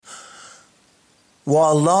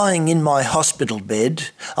While lying in my hospital bed,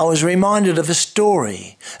 I was reminded of a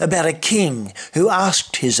story about a king who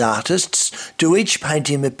asked his artists to each paint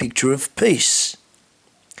him a picture of peace.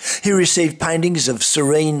 He received paintings of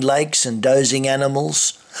serene lakes and dozing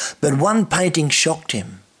animals, but one painting shocked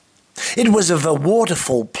him. It was of a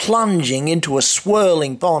waterfall plunging into a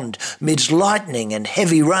swirling pond midst lightning and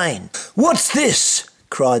heavy rain. "What's this?"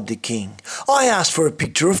 cried the king. "I asked for a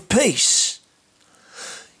picture of peace."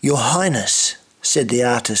 "Your Highness," said the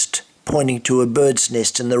artist, pointing to a bird's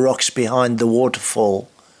nest in the rocks behind the waterfall,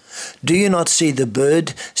 "do you not see the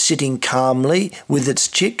bird sitting calmly with its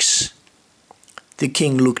chicks?" The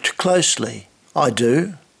king looked closely. "I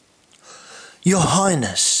do." "Your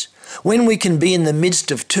Highness, when we can be in the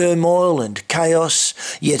midst of turmoil and chaos,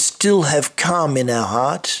 yet still have calm in our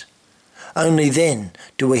heart, only then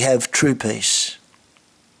do we have true peace."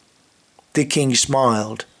 The king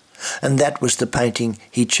smiled, and that was the painting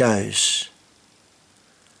he chose.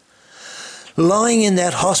 Lying in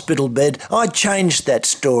that hospital bed, I changed that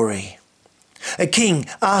story. A king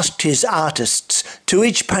asked his artists to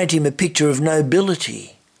each paint him a picture of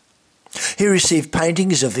nobility. He received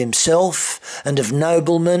paintings of himself and of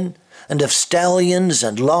noblemen and of stallions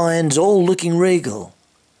and lions, all looking regal.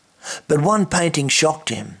 But one painting shocked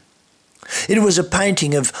him. It was a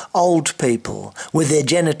painting of old people with their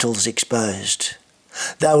genitals exposed.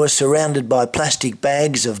 They were surrounded by plastic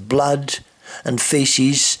bags of blood and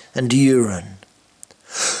feces and urine.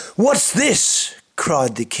 "What's this?"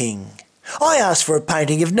 cried the king. "I asked for a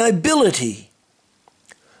painting of nobility."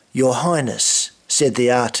 "Your Highness," said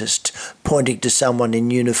the artist, pointing to someone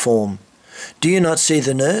in uniform, "do you not see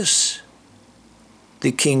the nurse?"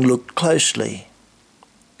 The king looked closely.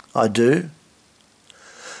 "I do."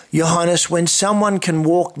 "Your Highness, when someone can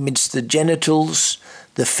walk midst the genitals,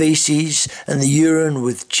 the feces and the urine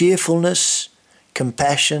with cheerfulness,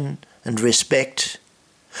 compassion and respect,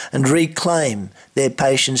 and reclaim their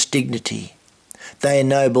patient's dignity, they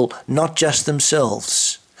ennoble not just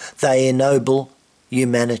themselves, they ennoble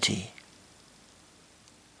humanity."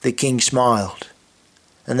 The king smiled,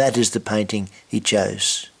 and that is the painting he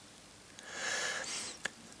chose.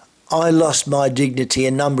 I lost my dignity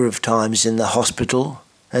a number of times in the hospital,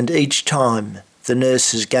 and each time the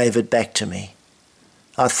nurses gave it back to me.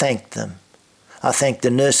 I thanked them. I thanked the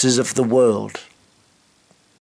nurses of the world.